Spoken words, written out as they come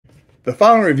The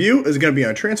following review is going to be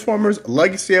on Transformers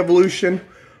Legacy Evolution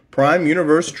Prime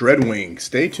Universe Dreadwing.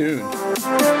 Stay tuned.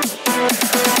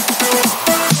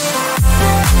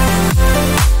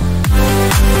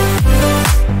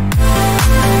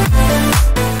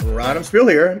 Rodimusbill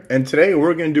here, and today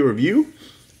we're going to do a review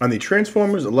on the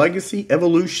Transformers Legacy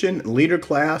Evolution Leader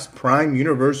Class Prime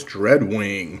Universe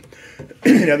Dreadwing.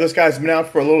 Now, this guy's been out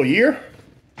for a little year,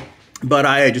 but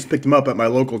I just picked him up at my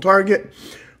local Target.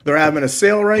 They're having a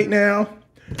sale right now.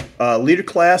 Leader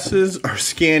classes are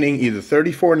scanning either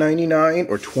 $34.99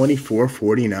 or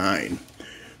 $24.49.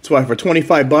 That's why for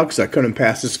 25 bucks I couldn't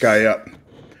pass this guy up.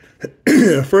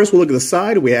 First, we'll look at the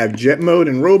side. We have Jet Mode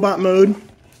and Robot Mode.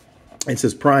 It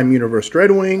says Prime Universe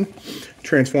Dreadwing,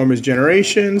 Transformers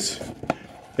Generations.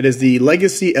 It is the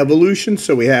Legacy Evolution,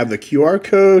 so we have the QR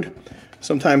code.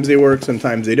 Sometimes they work,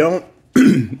 sometimes they don't.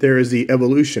 There is the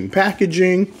Evolution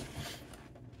packaging.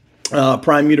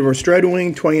 Prime Universe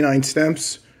Dreadwing, 29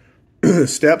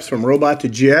 steps from robot to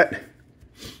jet.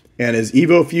 And his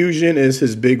Evo Fusion is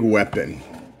his big weapon,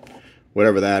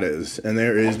 whatever that is. And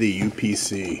there is the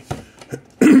UPC.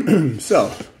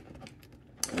 So,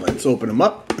 let's open him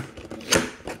up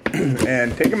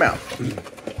and take him out.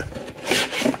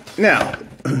 Now,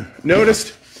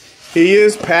 notice he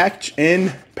is packaged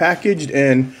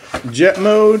in jet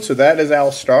mode, so that is how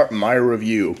I'll start my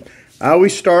review. I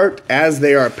always start as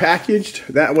they are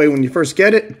packaged. That way, when you first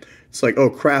get it, it's like,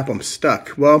 oh crap, I'm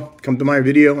stuck. Well, come to my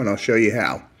video and I'll show you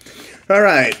how. All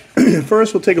right,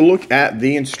 first we'll take a look at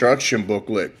the instruction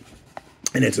booklet.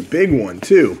 And it's a big one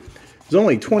too. There's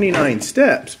only 29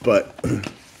 steps, but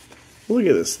look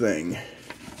at this thing.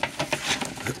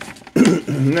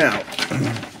 Now,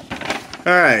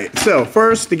 all right, so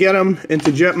first to get them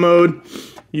into jet mode,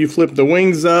 you flip the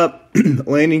wings up,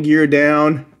 landing gear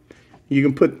down. You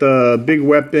can put the big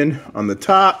weapon on the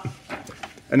top.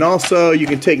 And also, you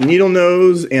can take needle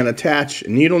nose and attach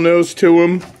needle nose to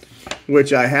them,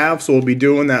 which I have, so we'll be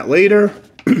doing that later.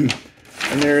 And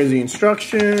there is the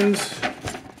instructions.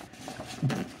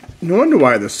 No wonder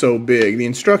why they're so big. The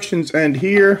instructions end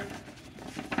here.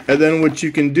 And then what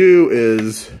you can do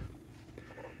is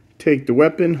take the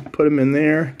weapon, put him in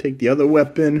there, take the other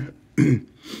weapon.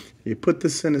 You put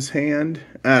this in his hand.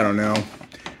 I don't know.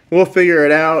 We'll figure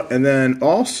it out. And then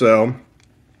also,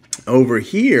 over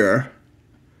here,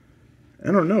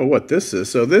 I don't know what this is.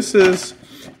 So this is,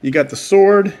 you got the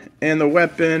sword and the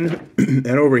weapon. And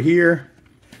over here,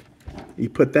 you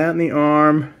put that in the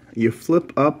arm. You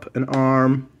flip up an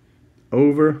arm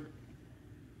over.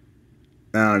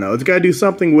 I don't know. It's got to do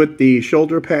something with the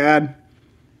shoulder pad.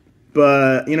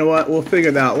 But, you know what? We'll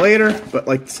figure that out later. But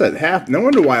like I said, no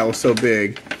wonder why it was so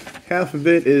big. Half of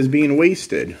it is being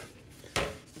wasted.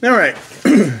 All right,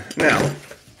 now,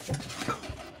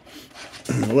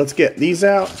 let's get these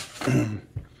out. All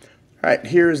right,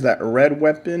 here's that red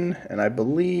weapon, and I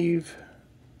believe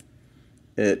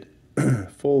it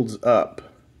folds up.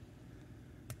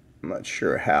 I'm not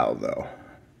sure how, though.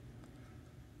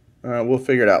 We'll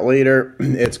figure it out later.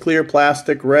 It's clear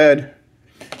plastic, red,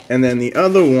 and then the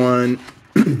other one,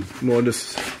 we'll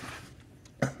just,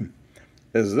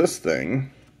 is this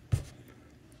thing.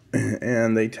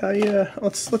 And they tell you,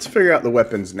 let's figure out the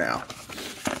weapons now.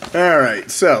 All right,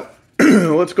 so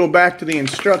let's go back to the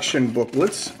instruction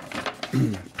booklets.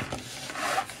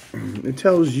 It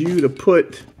tells you to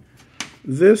put,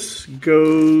 this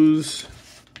goes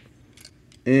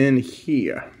in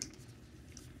here.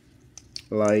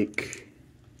 Like,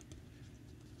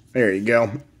 there you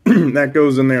go. That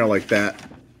goes in there like that,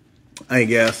 I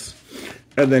guess.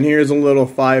 And then here's a little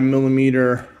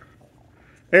 5mm.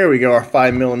 There we go, our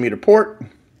 5mm port.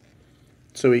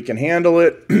 So he can handle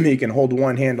it. He can hold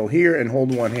one handle here and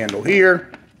hold one handle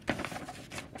here.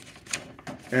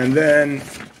 And then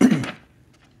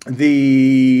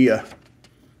the...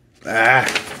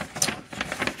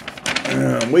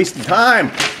 I'm wasting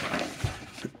time.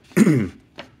 You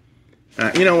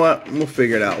know what? We'll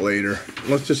figure it out later.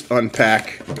 Let's just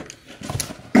unpack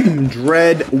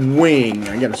Dreadwing.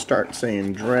 I gotta start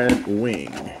saying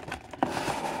Dreadwing.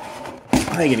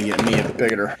 I ain't gonna get me a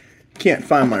bigger. Can't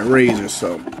find my razor,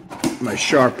 so my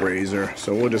sharp razor.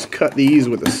 So we'll just cut these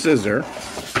with a scissor.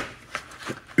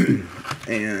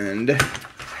 And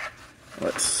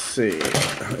let's see.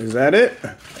 Is that it?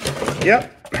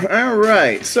 Yep. All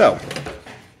right. So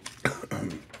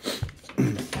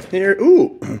here.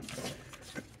 Ooh.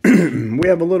 We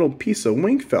have a little piece of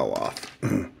wing fell off.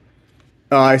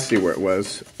 Oh, I see where it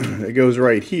was. It goes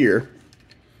right here.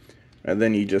 And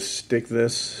then you just stick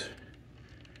this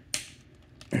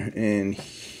in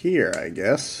here, I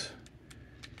guess.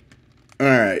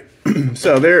 Alright,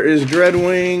 so there is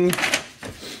Dreadwing.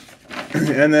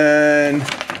 And then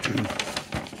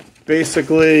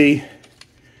basically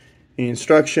the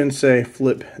instructions say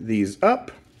flip these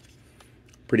up.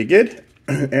 Pretty good.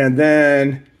 And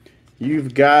then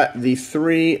you've got the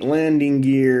 3 landing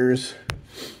gears.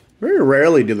 Very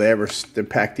rarely do they ever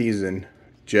pack these in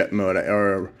jet mode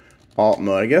or alt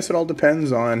mode. I guess it all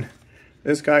depends on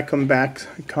this guy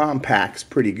compacts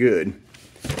pretty good.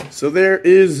 So there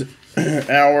is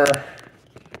our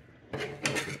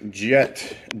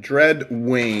jet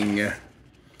Dreadwing.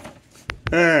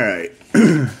 Alright.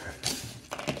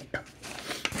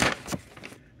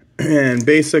 And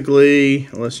basically,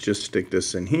 let's just stick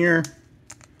this in here.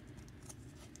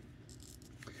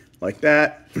 Like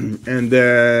that. And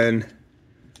then,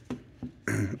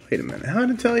 wait a minute, how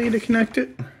to tell you to connect it?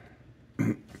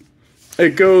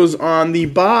 It goes on the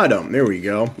bottom. There we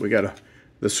go. We got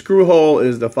the screw hole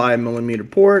is the 5mm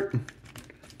port.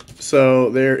 So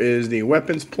there is the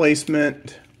weapons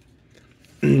placement.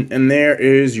 And there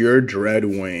is your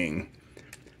Dreadwing.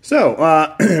 So,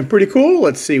 pretty cool.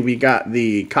 Let's see, we got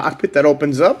the cockpit that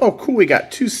opens up. Oh, cool, we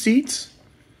got 2 seats.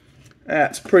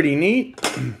 That's pretty neat.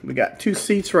 We got 2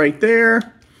 seats right there.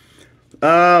 We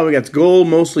got gold,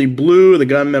 mostly blue, the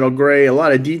gunmetal gray. A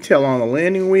lot of detail on the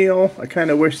landing wheel. I kind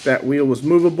of wish that wheel was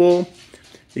movable.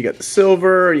 You got the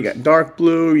silver, you got dark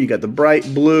blue, you got the bright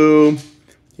blue,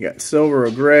 you got silver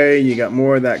or gray, you got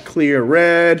more of that clear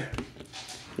red.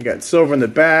 You got silver in the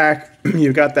back.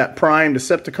 You've got that Prime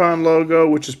Decepticon logo,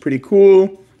 which is pretty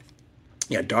cool.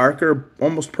 Yeah, darker,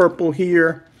 almost purple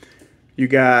here. You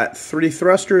got 3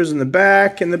 thrusters in the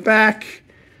back. In the back,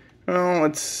 well,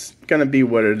 it's gonna be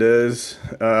what it is.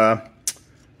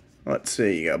 Let's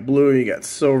see. You got blue. You got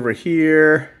silver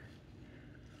here.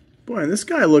 Boy, this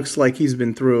guy looks like he's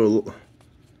been through.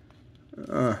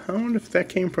 I wonder if that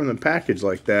came from the package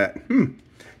like that.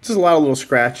 Just a lot of little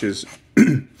scratches.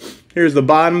 Here's the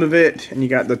bottom of it, and you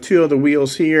got the 2 other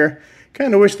wheels here.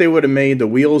 Kind of wish they would have made the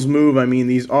wheels move. I mean,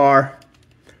 these are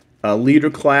a leader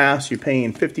class. You're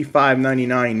paying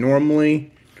 $55.99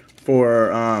 normally for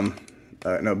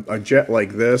a jet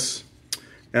like this.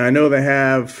 And I know they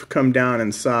have come down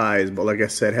in size, but like I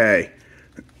said, hey,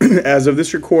 as of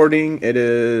this recording, it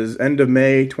is end of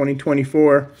May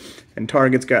 2024, and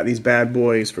Target's got these bad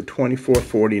boys for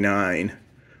 $24.49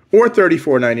 or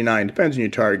 $34.99, depends on your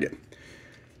Target.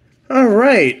 All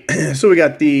right, so we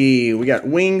got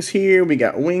wings here, we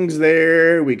got wings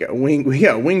there, we got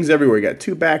wings everywhere. We got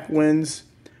 2 back wings,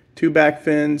 2 back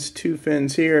fins, 2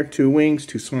 fins here, 2 wings,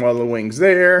 2 smaller wings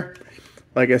there.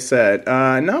 Like I said,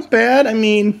 not bad. I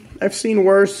mean, I've seen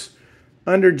worse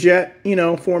under jet,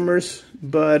 formers,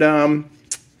 but all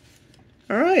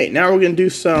right, now we're gonna do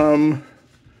some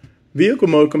vehicle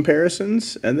mode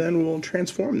comparisons, and then we'll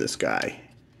transform this guy.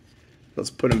 Let's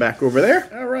put him back over there.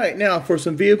 All right, now for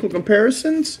some vehicle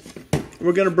comparisons,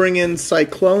 we're going to bring in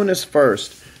Cyclonus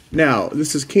first. Now,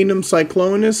 this is Kingdom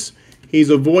Cyclonus. He's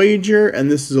a Voyager, and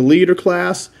this is a leader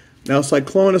class. Now,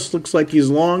 Cyclonus looks like he's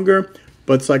longer,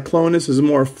 but Cyclonus is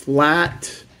more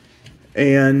flat,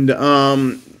 and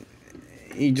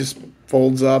he just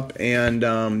folds up, and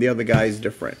the other guy's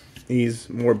different. He's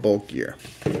more bulkier.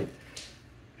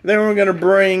 Then we're going to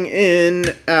bring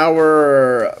in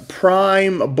our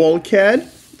Prime Bulkhead.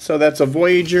 So that's a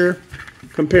Voyager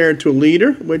compared to a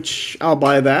Leader, which I'll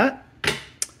buy that.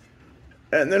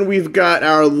 And then we've got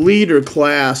our Leader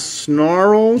class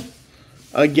Snarl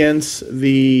against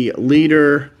the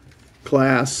Leader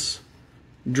class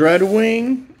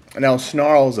Dreadwing. Now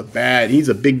Snarl's he's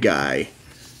a big guy.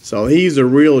 So he's a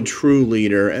real true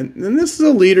Leader. And this is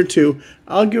a Leader too.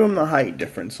 I'll give him the height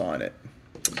difference on it.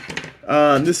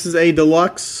 This is a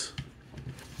deluxe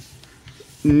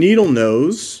needle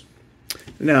nose.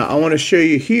 Now, I want to show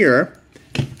you here.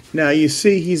 Now, you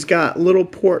see he's got little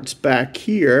ports back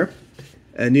here.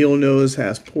 And needle nose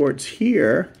has ports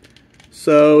here.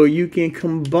 So you can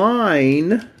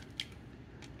combine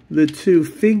the 2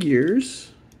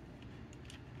 figures.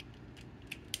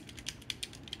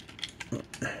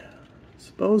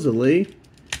 Supposedly.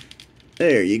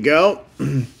 There you go.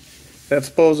 That's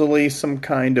supposedly some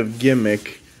kind of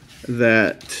gimmick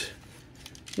that,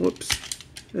 whoops,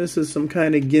 this is some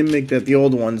kind of gimmick that the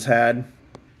old ones had.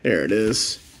 There it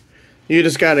is. You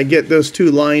just got to get those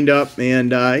 2 lined up,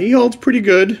 and he holds pretty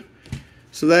good.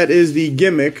 So that is the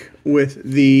gimmick with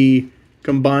the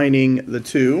combining the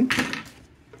 2.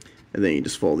 And then you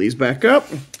just fold these back up.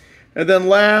 And then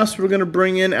last, we're going to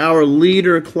bring in our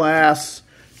Leader class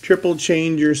Triple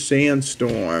Changer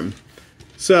Sandstorm.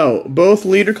 So, both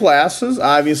Leader classes,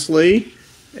 obviously,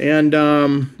 and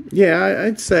yeah,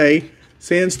 I'd say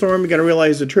Sandstorm, you got to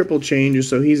realize the Triple Changer,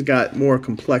 so he's got more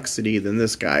complexity than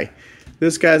this guy.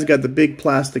 This guy's got the big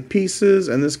plastic pieces,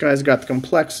 and this guy's got the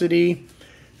complexity.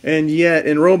 And yet,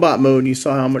 in robot mode, you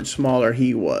saw how much smaller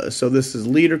he was. So this is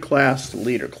leader class to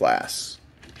leader class.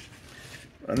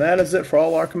 And that is it for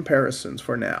all our comparisons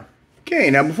for now. Okay,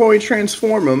 now before we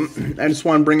transform them, I just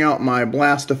want to bring out my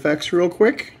blast effects real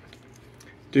quick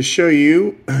to show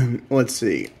you, let's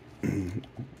see,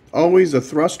 always the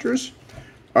thrusters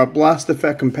are blast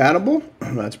effect compatible.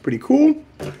 That's pretty cool.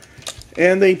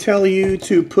 And they tell you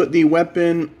to put the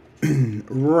weapon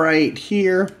right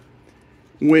here,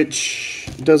 which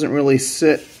doesn't really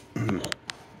sit.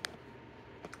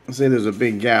 Let's say there's a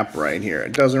big gap right here.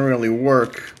 It doesn't really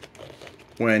work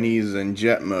when he's in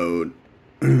jet mode,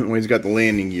 when he's got the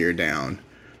landing gear down.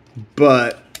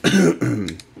 But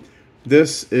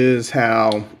this is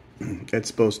how it's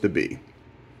supposed to be.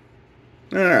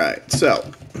 Alright,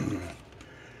 so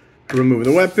remove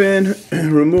the weapon,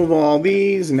 remove all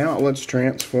these. Now let's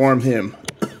transform him.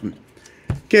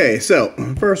 Okay, so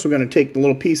first we're going to take the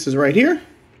little pieces right here.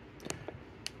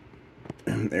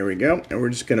 There we go. And we're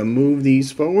just going to move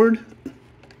these forward.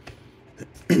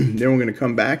 Then we're going to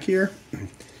come back here.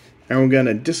 And we're going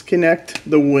to disconnect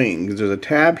the wings. There's a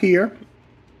tab here.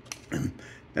 And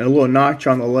a little notch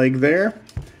on the leg there.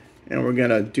 And we're going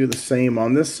to do the same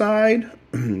on this side.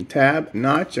 Tab,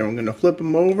 notch, and we're going to flip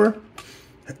them over.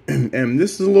 And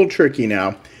this is a little tricky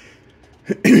now.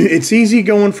 It's easy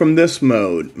going from this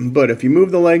mode, but if you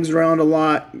move the legs around a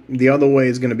lot, the other way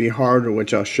is going to be harder,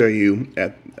 which I'll show you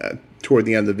toward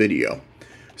the end of the video.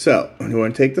 So, you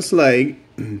want to take this leg,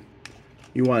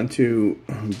 you want to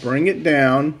bring it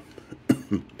down,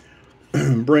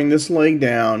 bring this leg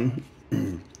down,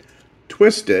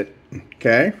 twist it,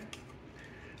 okay?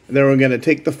 Then we're going to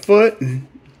take the foot,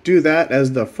 do that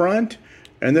as the front,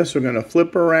 and this we're going to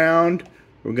flip around.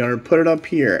 We're going to put it up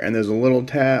here, and there's a little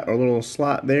tab or a little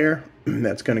slot there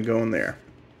that's going to go in there.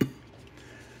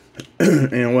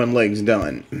 And one leg's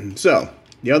done. So,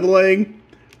 the other leg,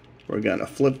 we're going to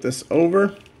flip this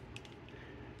over,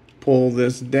 pull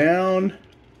this down,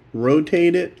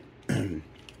 rotate it,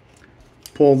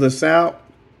 pull this out,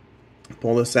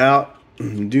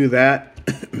 do that,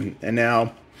 and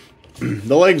now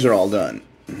the legs are all done.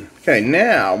 Okay,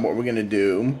 now what we're going to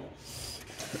do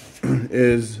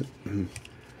is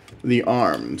the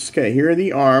arms. Okay, here are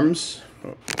the arms.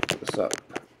 Oh, put this up.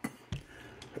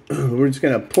 We're just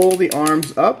going to pull the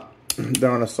arms up.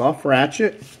 They're on a soft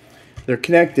ratchet. They're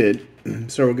connected,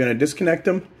 so we're going to disconnect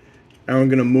them, and we're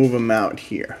going to move them out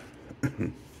here.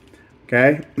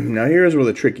 Okay, now here's where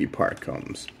the tricky part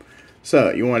comes.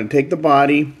 So you want to take the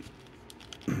body.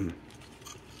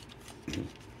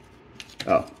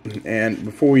 Oh, and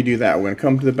before we do that, we're going to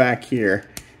come to the back here,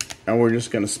 and we're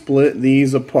just going to split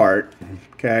these apart,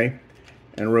 okay,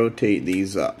 and rotate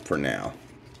these up for now.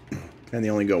 And they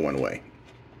only go one way.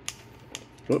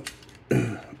 Whoop.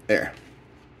 There.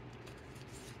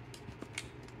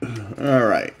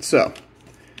 Alright, so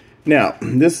now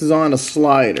this is on a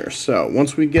slider. So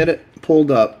once we get it pulled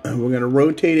up, we're going to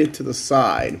rotate it to the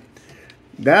side.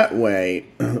 That way,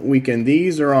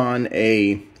 these are on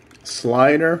a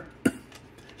slider.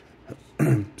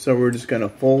 So we're just going to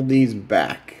fold these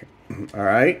back.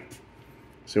 Alright?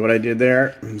 See what I did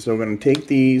there? So we're going to take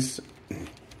these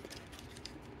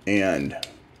and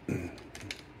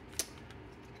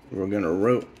we're going to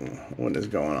rotate. What is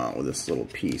going on with this little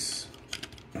piece?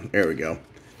 There we go.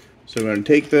 So we're going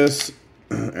to take this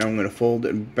and I'm going to fold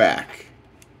it back.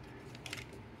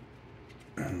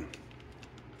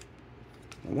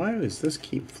 Why does this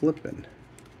keep flipping?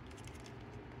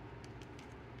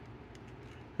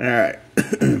 Alright,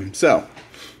 so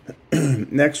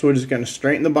next we're just going to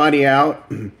straighten the body out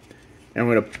and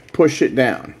we're going to push it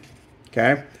down.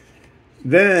 Okay?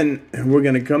 Then we're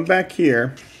going to come back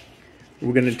here.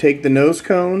 We're going to take the nose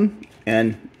cone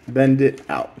and bend it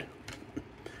out.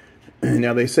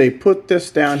 Now they say put this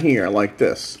down here like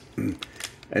this.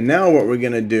 And now what we're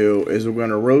going to do is we're going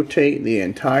to rotate the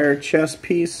entire chest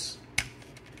piece.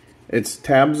 It's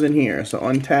tabs in here, so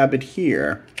untab it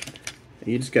here.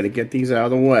 You just got to get these out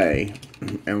of the way,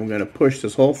 and we're going to push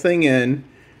this whole thing in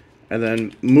and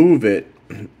then move it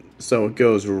so it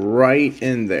goes right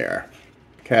in there.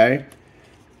 Okay?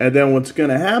 And then what's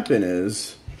going to happen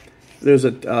is there's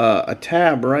a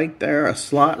tab right there, a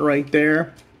slot right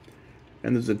there,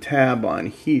 and there's a tab on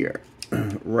here,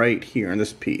 right here in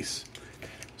this piece.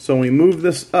 So when we move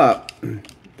this up,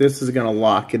 this is going to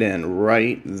lock it in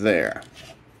right there.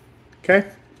 Okay?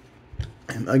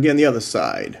 Again, the other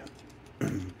side.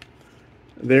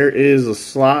 There is a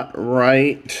slot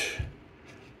right.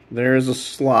 There's a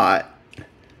slot.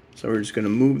 So we're just going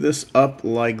to move this up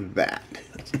like that.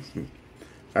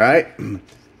 Alright?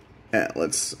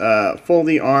 Let's fold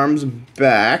the arms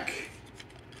back.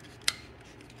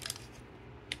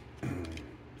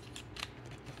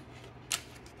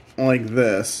 Like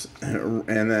this,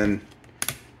 and then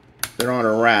they're on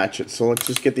a ratchet, so let's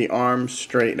just get the arms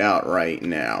straight out right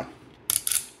now.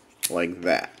 Like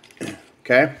that.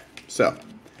 Okay? So,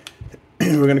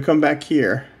 we're going to come back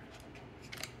here.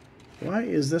 Why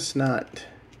is this not...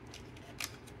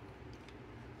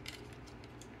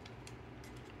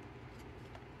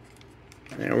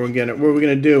 And what we're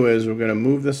gonna do is we're gonna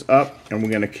move this up and we're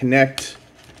gonna connect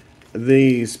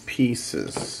these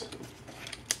pieces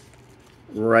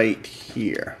right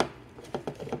here.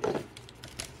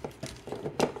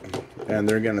 And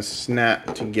they're gonna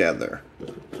snap together.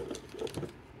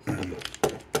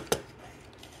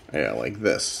 Yeah, like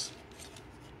this.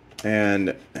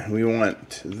 And we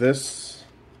want this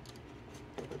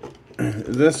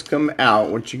come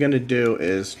out. What you're gonna do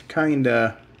is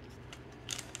kinda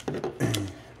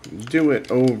do it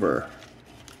over.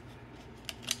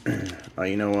 Oh,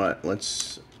 you know what?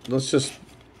 Let's just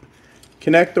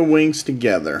connect the wings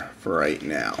together for right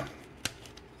now.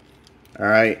 All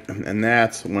right, and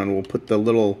that's when we'll put the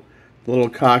little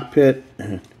cockpit.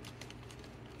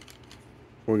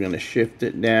 We're gonna shift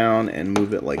it down and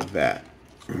move it like that.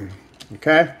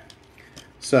 Okay.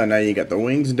 So now you got the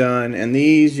wings done, and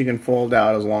these you can fold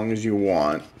out as long as you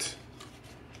want.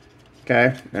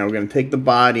 Okay, now we're going to take the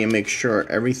body and make sure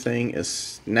everything is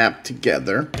snapped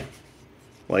together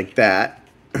like that.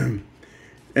 And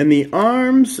the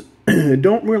arms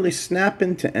don't really snap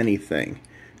into anything.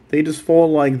 They just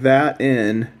fold like that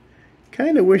in.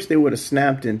 Kind of wish they would have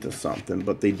snapped into something,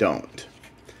 but they don't.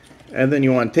 And then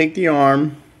you want to take the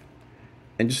arm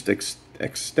and just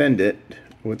extend it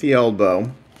with the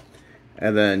elbow,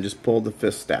 and then just pull the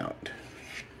fist out.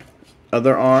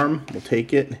 Other arm, we'll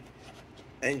take it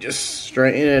and just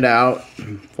straighten it out,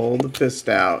 fold the fist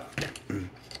out.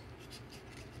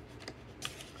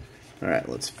 Alright,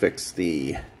 let's fix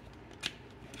the...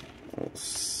 We'll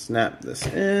snap this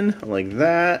in like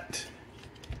that.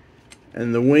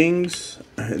 And the wings,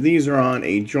 these are on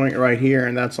a joint right here,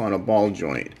 and that's on a ball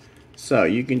joint. So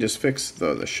you can just fix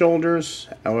the shoulders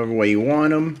however way you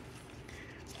want them.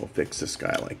 We'll fix this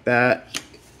guy like that.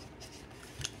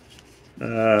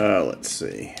 Let's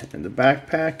see. And the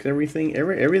backpack,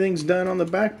 everything's done on the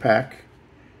backpack.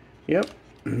 Yep,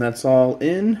 and that's all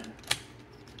in.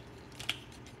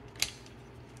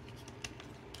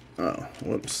 Oh,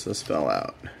 whoops, this fell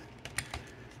out.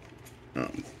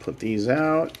 Put these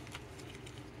out.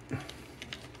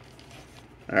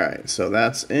 Alright, so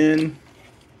that's in.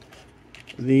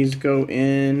 These go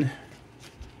in.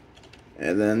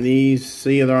 And then these,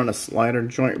 see, they're on a slider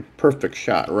joint. Perfect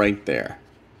shot right there.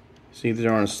 See,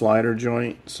 they're on a slider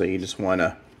joint, so you just want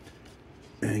to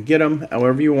get them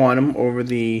however you want them over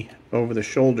the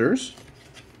shoulders.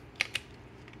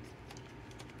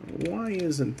 Why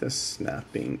isn't this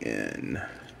snapping in?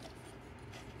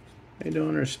 I don't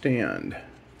understand.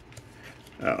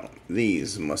 Oh,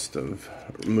 these must have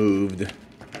moved.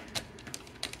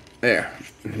 There.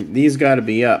 These got to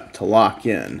be up to lock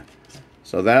in.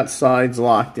 So that side's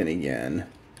locked in again.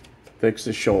 Fix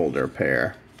the shoulder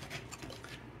pair.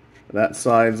 That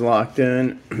side's locked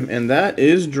in, and that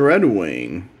is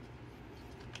Dreadwing.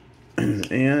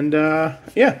 And,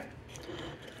 yeah.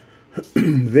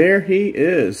 There he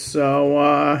is. So,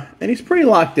 and he's pretty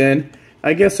locked in.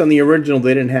 I guess on the original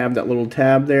they didn't have that little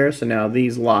tab there, so now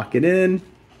these lock it in.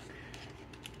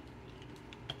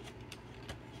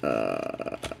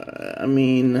 I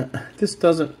mean, this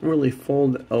doesn't really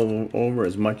fold over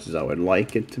as much as I would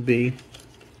like it to be.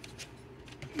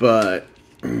 But...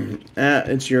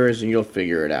 it's yours and you'll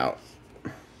figure it out.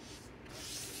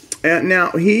 And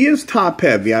now, he is top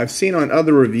heavy. I've seen on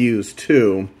other reviews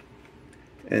too.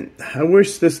 And I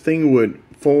wish this thing would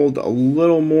fold a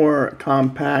little more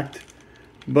compact.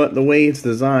 But the way it's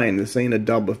designed, this ain't a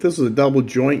double. If this was a double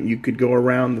joint, you could go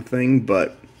around the thing.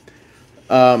 But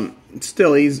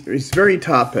still, he's very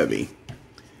top heavy.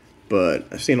 But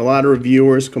I've seen a lot of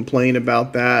reviewers complain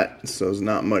about that. So there's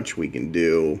not much we can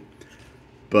do.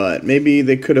 But maybe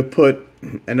they could have put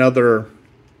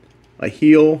a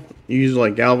heel. Usually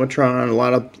like Galvatron,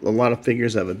 a lot of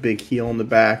figures have a big heel in the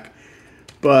back.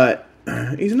 But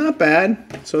he's not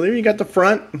bad. So there you got the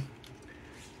front.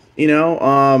 You know,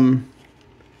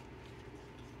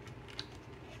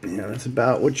 yeah, that's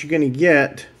about what you're gonna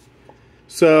get.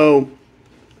 So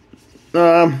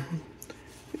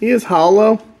he is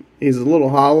hollow. He's a little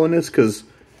hollowness because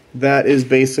that is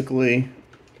basically.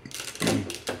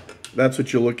 That's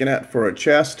what you're looking at for a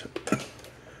chest.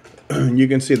 You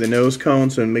can see the nose cone,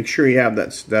 so make sure you have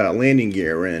that landing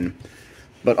gear in.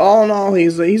 But all in all,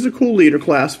 he's a cool leader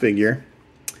class figure.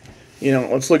 You know,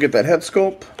 let's look at that head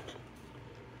sculpt.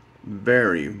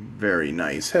 Very, very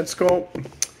nice head sculpt.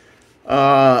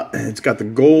 It's got the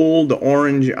gold, the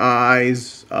orange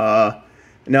eyes.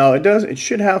 Now it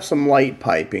should have some light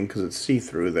piping because it's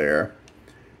see-through there.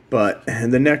 But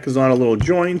the neck is on a little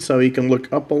joint, so he can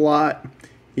look up a lot.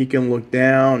 He can look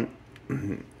down.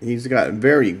 He's got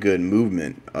very good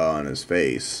movement on his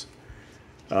face.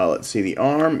 Let's see the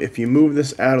arm. If you move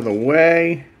this out of the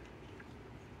way,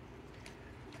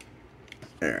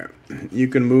 there, you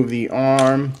can move the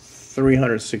arm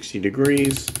 360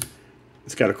 degrees.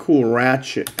 It's got a cool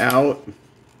ratchet out.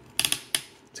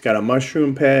 It's got a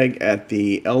mushroom peg at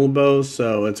the elbow,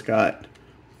 so it's got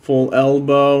full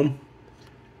elbow.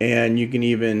 And you can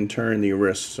even turn the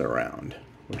wrists around,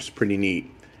 which is pretty neat.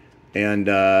 And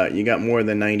you got more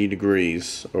than 90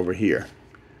 degrees over here.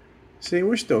 See, I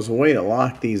wish there was a way to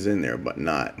lock these in there, but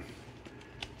not.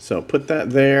 So put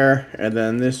that there, and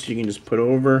then this you can just put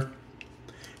over.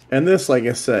 And this, like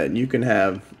I said, you can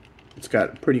have, it's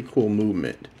got pretty cool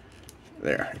movement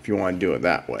there, if you want to do it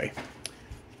that way.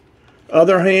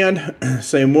 Other hand,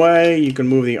 same way, you can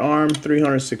move the arm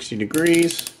 360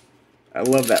 degrees. I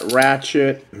love that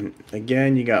ratchet.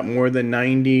 Again, you got more than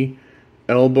 90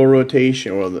 elbow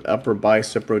rotation, or the upper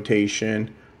bicep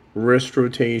rotation, wrist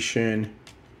rotation,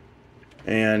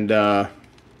 and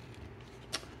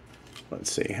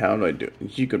let's see, how do I do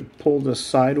it? You could pull this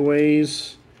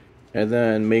sideways and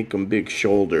then make them big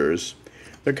shoulders.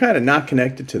 They're kind of not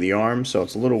connected to the arm, so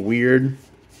it's a little weird.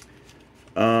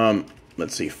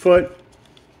 Let's see, foot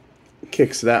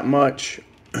kicks that much.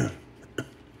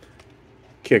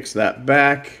 Kicks that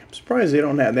back. I'm surprised they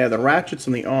have the ratchets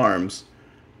in the arms,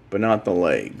 but not the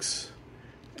legs.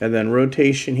 And then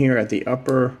rotation here at the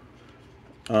upper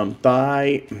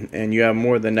thigh, and you have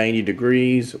more than 90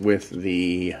 degrees with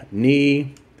the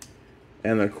knee.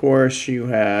 And of course you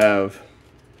have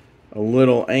a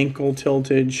little ankle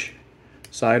tiltage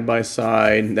side by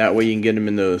side. That way you can get them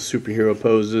in those superhero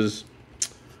poses.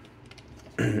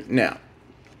 Now,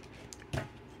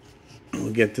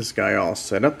 we'll get this guy all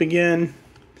set up again.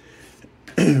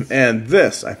 And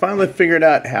this, I finally figured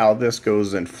out how this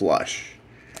goes in flush.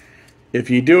 If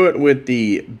you do it with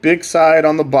the big side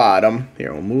on the bottom,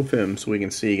 here, we'll move him so we can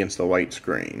see against the white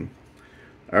screen.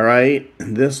 Alright,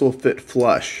 this will fit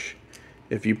flush.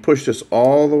 If you push this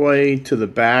all the way to the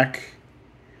back,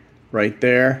 right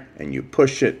there, and you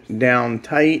push it down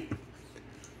tight,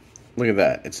 look at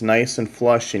that. It's nice and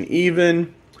flush and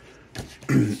even.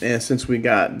 And since we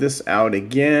got this out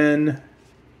again,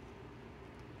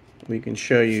 we can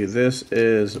show you this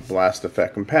is Blast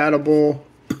Effect compatible.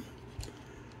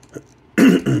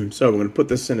 So we're going to put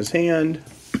this in his hand.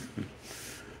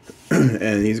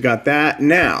 And he's got that.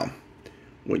 Now,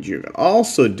 what you can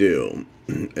also do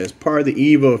as part of the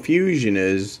Evo Fusion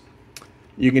is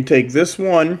you can take this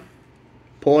one,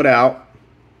 pull it out,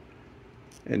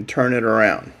 and turn it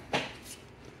around.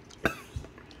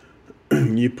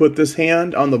 You put this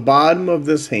hand on the bottom of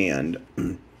this hand,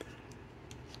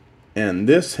 and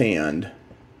this hand,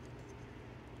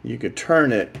 you could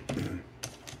turn it,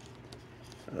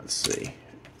 let's see,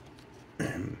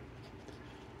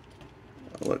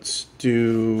 let's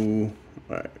do,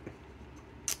 all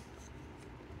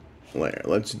right,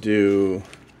 let's do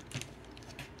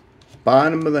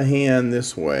bottom of the hand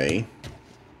this way,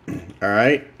 all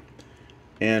right,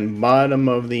 and bottom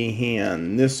of the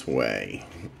hand this way.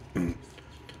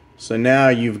 So now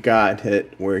you've got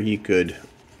it where he could,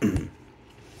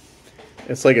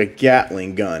 it's like a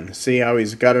Gatling gun. See how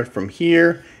he's got it from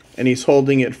here, and he's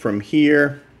holding it from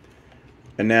here.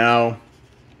 And now,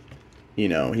 you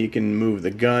know, he can move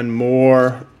the gun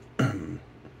more. And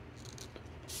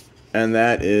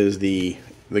that is the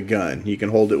gun. You can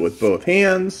hold it with both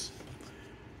hands.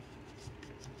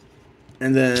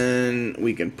 And then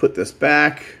we can put this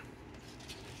back.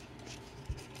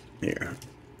 Here.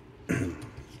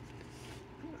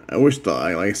 I wish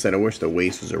like I said, I wish the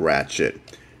waist was a ratchet.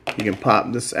 You can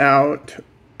pop this out.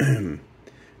 Saying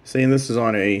this is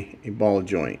on a ball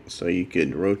joint, so you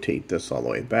could rotate this all the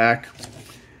way back.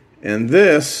 And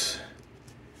this,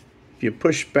 if you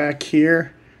push back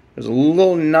here, there's a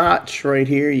little notch right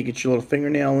here. You get your little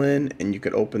fingernail in, and you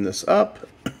could open this up.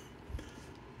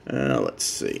 Let's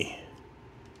see.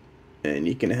 And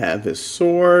you can have his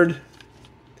sword,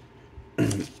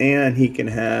 and he can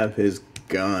have his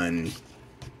gun.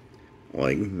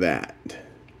 Like that.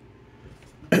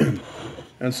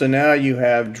 And so now you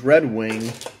have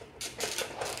Dreadwing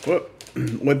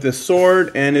with the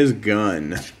sword and his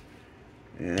gun.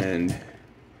 And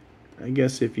I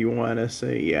guess if you want to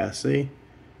say, yeah, see?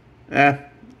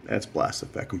 That's Blast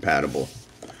Effect compatible.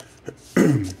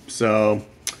 So,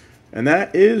 and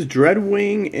that is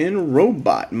Dreadwing in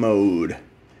robot mode.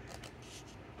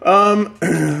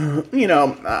 You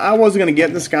know, I wasn't gonna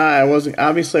get this guy. I wasn't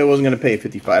gonna pay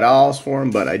 $55 for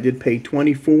him, but I did pay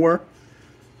 $24,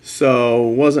 so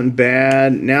it wasn't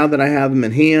bad. Now that I have him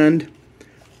in hand,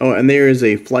 oh, and there is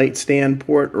a flight stand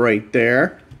port right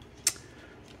there.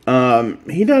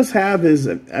 He does have his,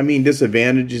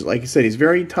 disadvantages. Like I said, he's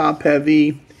very top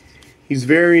heavy. He's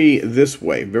very this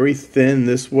way, very thin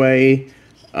this way.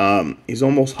 He's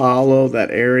almost hollow,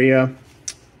 that area,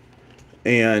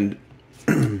 and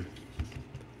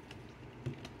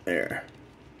there.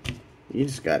 You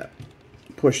just gotta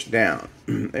push down.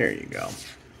 There you go.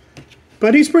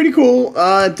 But he's pretty cool.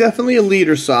 Definitely a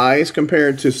leader size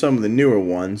compared to some of the newer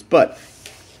ones. But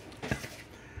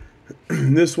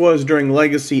this was during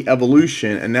Legacy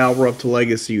Evolution, and now we're up to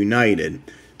Legacy United.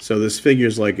 So this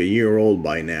figure's like a year old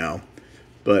by now.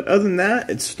 But other than that,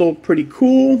 it's still pretty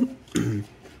cool.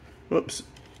 Whoops.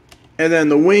 And then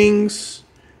the wings,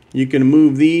 you can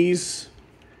move these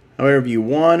however you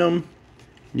want them.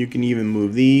 You can even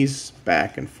move these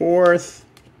back and forth.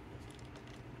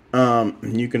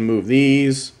 You can move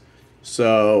these.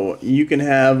 So you can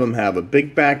have them have a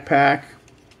big backpack.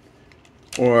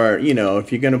 Or, you know,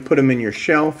 if you're going to put them in your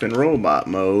shelf in robot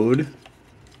mode.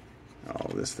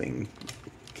 Oh, this thing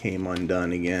came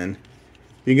undone again.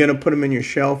 If you're going to put them in your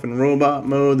shelf in robot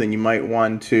mode, then you might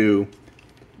want to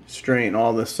straighten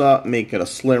all this up, make it a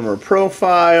slimmer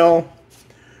profile.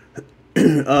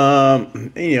 You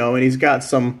know, and he's got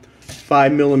some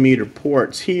 5mm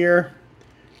ports here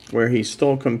where he's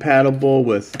still compatible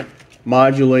with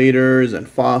modulators and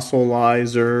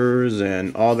fossilizers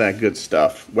and all that good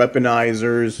stuff,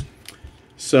 weaponizers.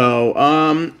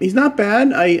 So he's not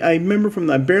bad. I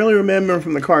barely remember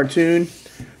from the cartoon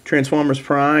Transformers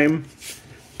Prime,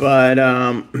 but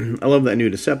I love that new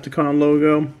Decepticon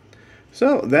logo.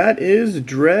 So that is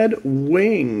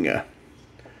Dreadwing.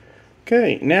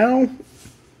 Okay, now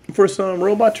for some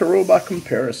robot-to-robot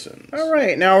comparisons.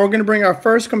 Alright, now we're going to bring our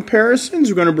first comparisons.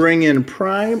 We're going to bring in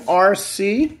Prime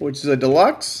RC, which is a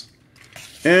deluxe.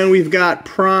 And we've got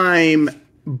Prime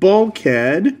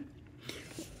Bulkhead.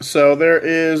 So there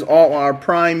is all our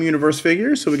Prime Universe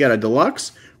figures. So we got a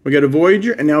deluxe, we got a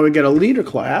Voyager, and now we got a leader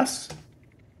class.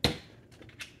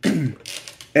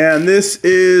 And this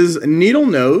is Needle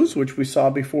Nose, which we saw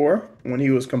before when he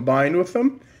was combined with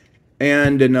them.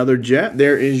 And another jet.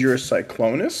 There is your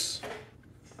Cyclonus.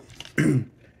 And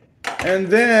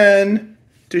then,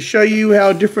 to show you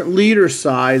how different leader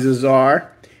sizes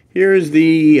are, here's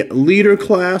the leader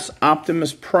class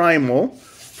Optimus Primal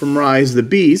from Rise of the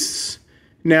Beasts.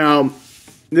 Now,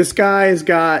 this guy's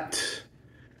got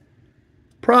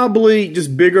probably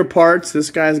just bigger parts. This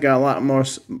guy's got a lot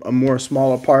more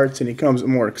smaller parts, and he comes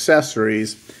with more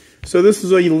accessories. So this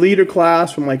is a leader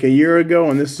class from like a year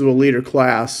ago, and this is a leader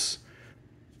class.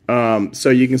 So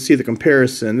you can see the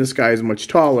comparison. This guy's much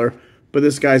taller, but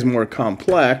this guy's more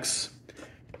complex.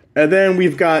 And then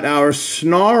we've got our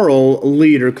Snarl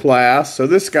leader class. So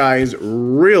this guy's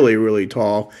really, really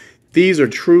tall. These are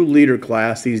true leader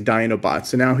class, these Dinobots.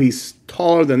 So now he's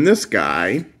taller than this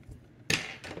guy.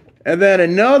 And then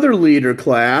another leader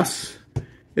class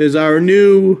is our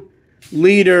new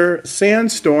leader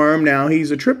Sandstorm. Now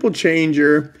he's a triple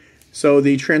changer, so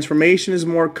the transformation is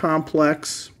more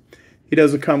complex. He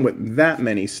doesn't come with that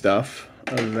many stuff,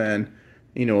 other than,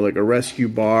 you know, like a rescue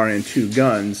bar and 2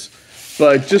 guns.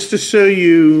 But just to show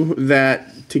you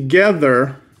that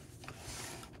together,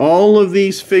 all of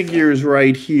these figures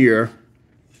right here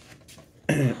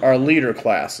are leader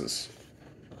classes.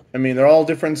 I mean, they're all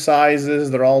different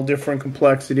sizes, they're all different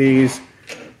complexities,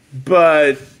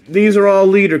 but these are all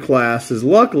leader classes.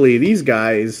 Luckily, these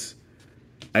guys,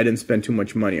 I didn't spend too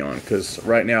much money on, because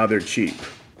right now they're cheap.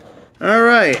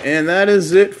 Alright, and that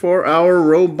is it for our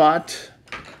robot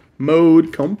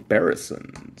mode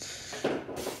comparisons.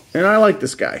 And I like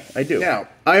this guy, I do. Now,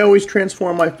 I always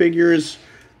transform my figures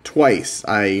twice.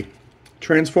 I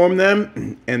transform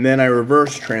them, and then I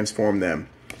reverse transform them.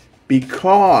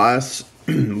 Because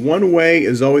one way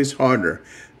is always harder.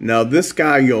 Now, this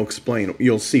guy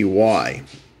you'll see why.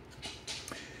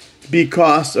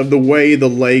 Because of the way the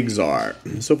legs are.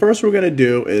 So first what we're going to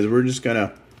do is we're just going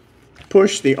to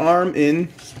push the arm in.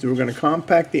 So we're going to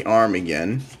compact the arm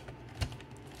again.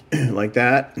 Like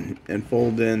that. And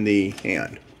fold in the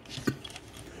hand.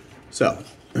 So,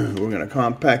 we're going to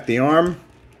compact the arm.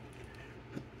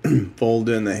 Fold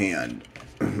in the hand.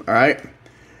 Alright.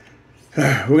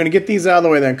 We're going to get these out of the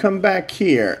way. Then come back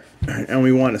here. And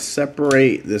we want to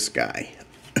separate this guy.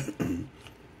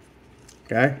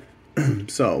 Okay.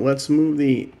 So, let's move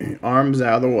the arms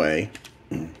out of the way.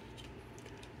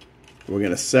 We're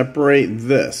going to separate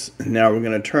this. Now we're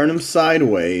going to turn them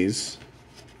sideways.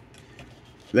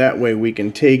 That way we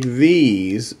can take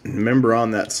these, remember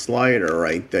on that slider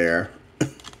right there,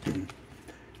 and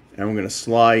we're going to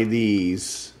slide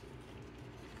these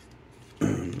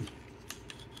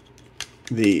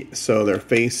so they're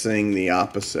facing the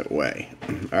opposite way.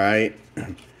 Alright?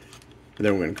 And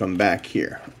then we're going to come back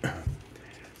here.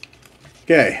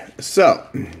 Okay, so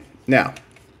now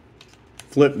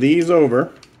flip these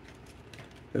over.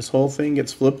 This whole thing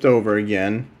gets flipped over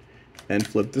again, and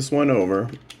flip this one over,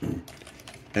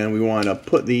 and we want to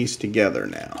put these together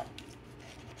now,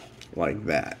 like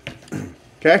that.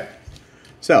 Okay,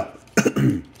 so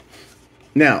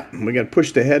now we got to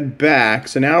push the head back.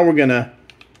 So now we're gonna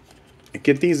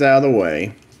get these out of the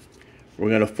way. We're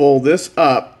gonna fold this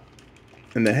up,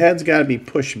 and the head's got to be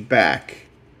pushed back,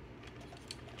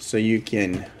 so you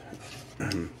can.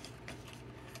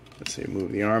 Let's see,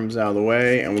 move the arms out of the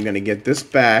way, and we're going to get this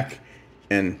back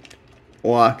and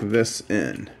lock this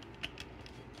in.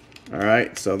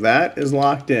 Alright, so that is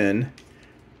locked in,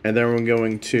 and then we're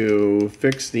going to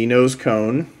fix the nose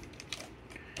cone.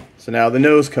 So now the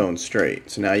nose cone's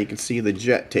straight, so now you can see the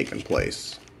jet taking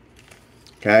place.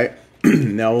 Okay,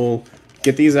 now we'll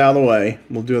get these out of the way,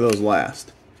 we'll do those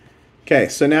last. Okay,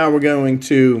 so now we're going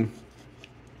to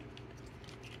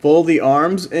fold the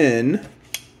arms in.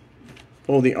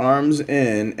 Fold the arms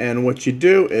in, and what you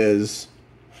do is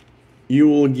you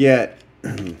will get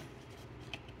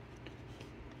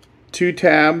 2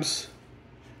 tabs,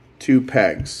 2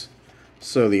 pegs.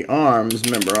 So the arms,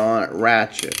 remember, on that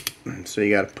ratchet. So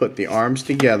you got to put the arms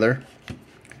together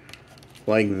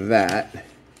like that.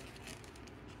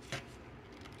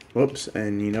 Whoops,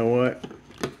 and you know what?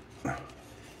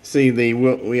 See,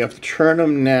 we have to turn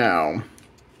them now.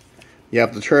 You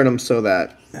have to turn them so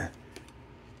that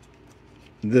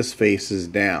this faces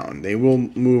down. They will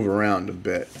move around a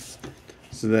bit.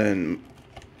 So then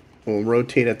we'll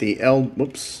rotate at the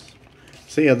whoops.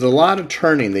 See, there's a lot of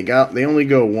turning. They only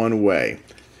go one way.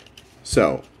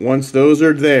 So once those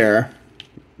are there,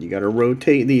 you got to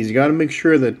rotate these. You got to make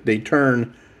sure that they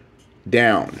turn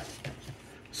down.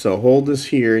 So hold this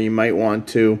here. You might want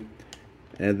to,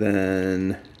 and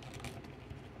then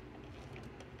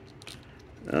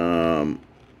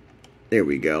there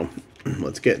we go.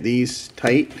 Let's get these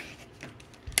tight.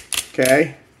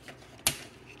 Okay.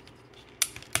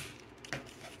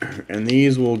 And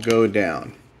these will go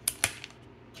down.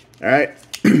 Alright.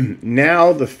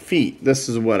 Now the feet. This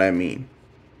is what I mean.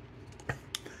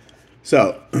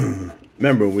 So,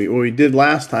 remember, what we did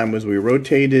last time was we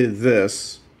rotated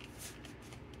this.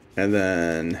 And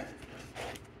then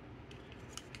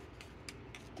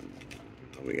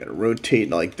we got to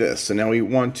rotate like this. So now we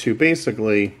want to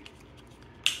basically,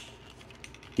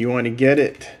 you want to get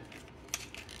it,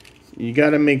 you got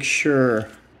to make sure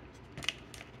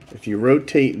if you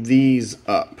rotate these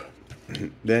up,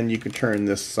 then you can turn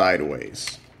this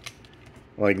sideways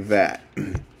like that.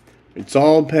 It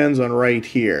all depends on right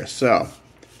here. So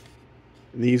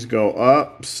these go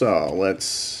up, so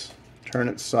let's turn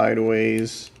it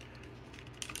sideways.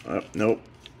 Nope.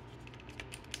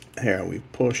 Here, we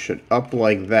push it up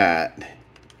like that.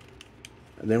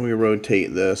 And then we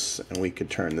rotate this, and we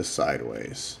could turn this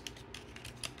sideways.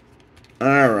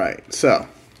 Alright, so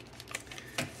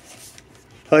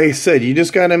like I said, you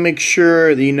just got to make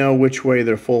sure that you know which way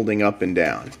they're folding up and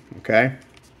down. Okay?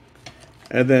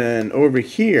 And then over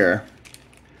here,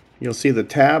 you'll see the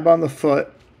tab on the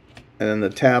foot, and then the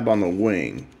tab on the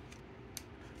wing.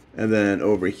 And then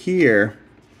over here,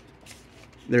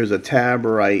 there's a tab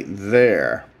right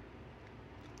there.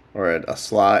 Or a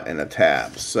slot and a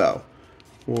tab. So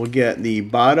we'll get the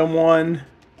bottom one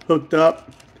hooked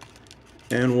up,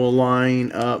 and we'll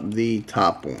line up the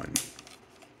top one.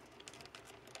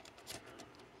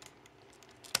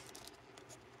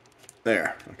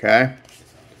 There, okay?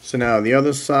 So now the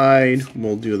other side,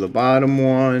 we'll do the bottom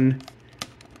one,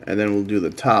 and then we'll do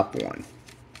the top one.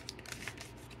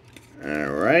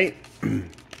 Alright.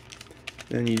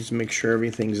 Then you just make sure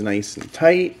everything's nice and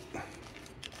tight.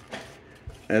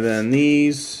 And then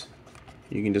these,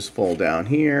 you can just fold down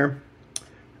here.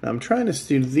 Now I'm trying to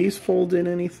see, do these fold in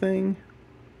anything?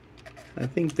 I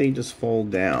think they just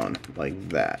fold down like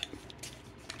that.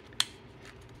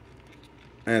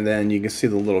 And then you can see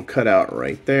the little cutout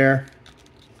right there.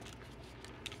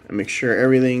 And make sure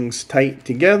everything's tight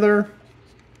together.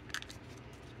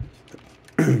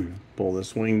 Pull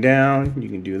this wing down. You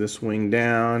can do this wing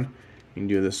down. You can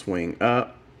do this wing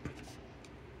up.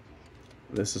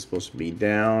 This is supposed to be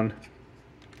down.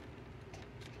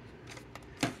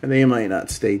 And they might not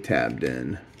stay tabbed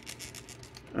in.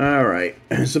 Alright,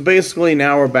 so basically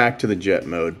now we're back to the jet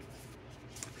mode.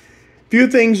 Few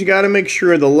things you got to make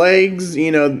sure the legs,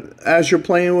 you know, as you're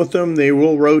playing with them, they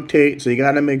will rotate. So you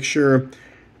got to make sure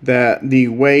that the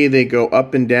way they go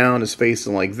up and down is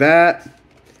facing like that.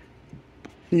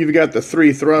 You've got the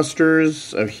 3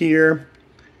 thrusters of here.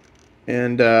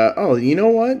 And, oh, you know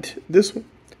what? This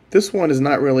one is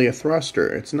not really a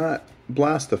thruster. It's not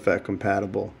blast effect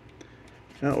compatible.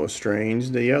 That was strange.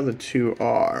 The other 2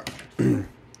 are.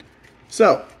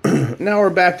 So, now we're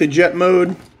back to jet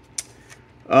mode.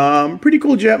 Pretty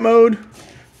cool jet mode.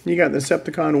 You got the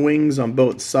Decepticon wings on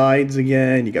both sides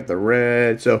again. You got the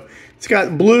red. So, it's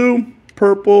got blue,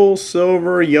 purple,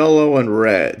 silver, yellow, and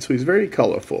red. So, he's very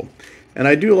colorful. And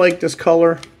I do like this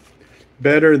color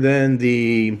better than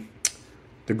the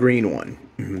green one,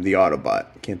 the Autobot.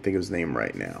 Can't think of his name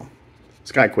right now.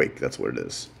 Skyquake, that's what it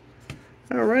is.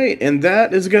 Alright, and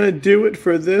that is going to do it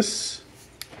for this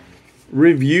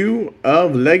review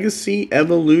of Legacy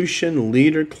Evolution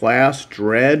Leader Class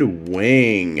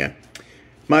Dreadwing.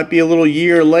 Might be a little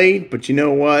year late, but you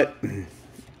know what?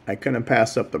 I couldn't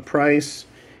pass up the price.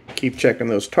 Keep checking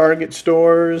those Target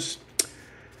stores.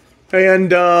 And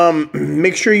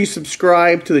make sure you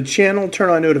subscribe to the channel, turn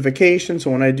on notifications,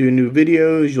 so when I do new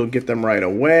videos, you'll get them right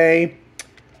away.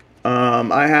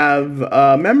 I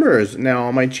have members now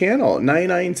on my channel,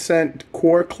 99-cent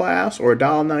core class or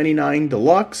 $1.99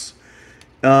 deluxe.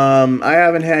 I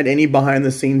haven't had any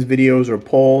behind-the-scenes videos or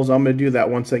polls. I'm going to do that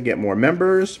once I get more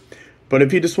members. But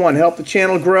if you just want to help the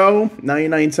channel grow,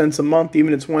 99 cents a month,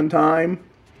 even if it's one time,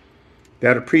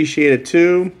 I'd appreciate it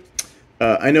too.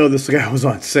 I know this guy was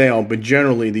on sale, but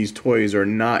generally these toys are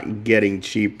not getting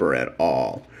cheaper at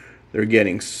all. They're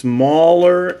getting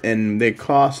smaller and they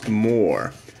cost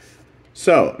more.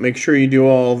 So make sure you do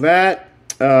all that.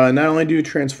 Not only do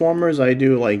Transformers, I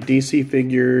do like DC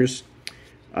figures.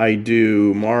 I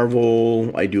do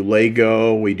Marvel. I do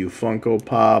Lego. We do Funko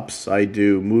Pops. I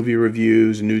do movie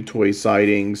reviews, new toy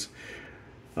sightings.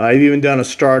 I've even done a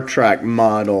Star Trek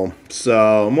model.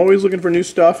 So I'm always looking for new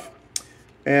stuff.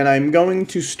 And I'm going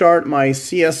to start my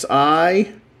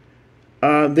CSI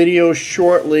video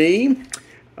shortly.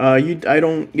 I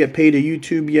don't get paid at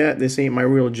YouTube yet. This ain't my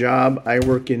real job. I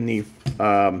work in the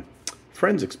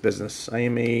forensics business. I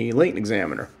am a latent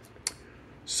examiner.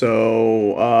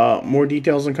 So more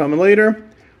details are coming later.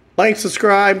 Like,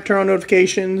 subscribe, turn on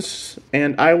notifications,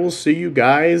 and I will see you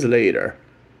guys later.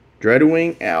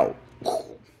 Dreadwing out.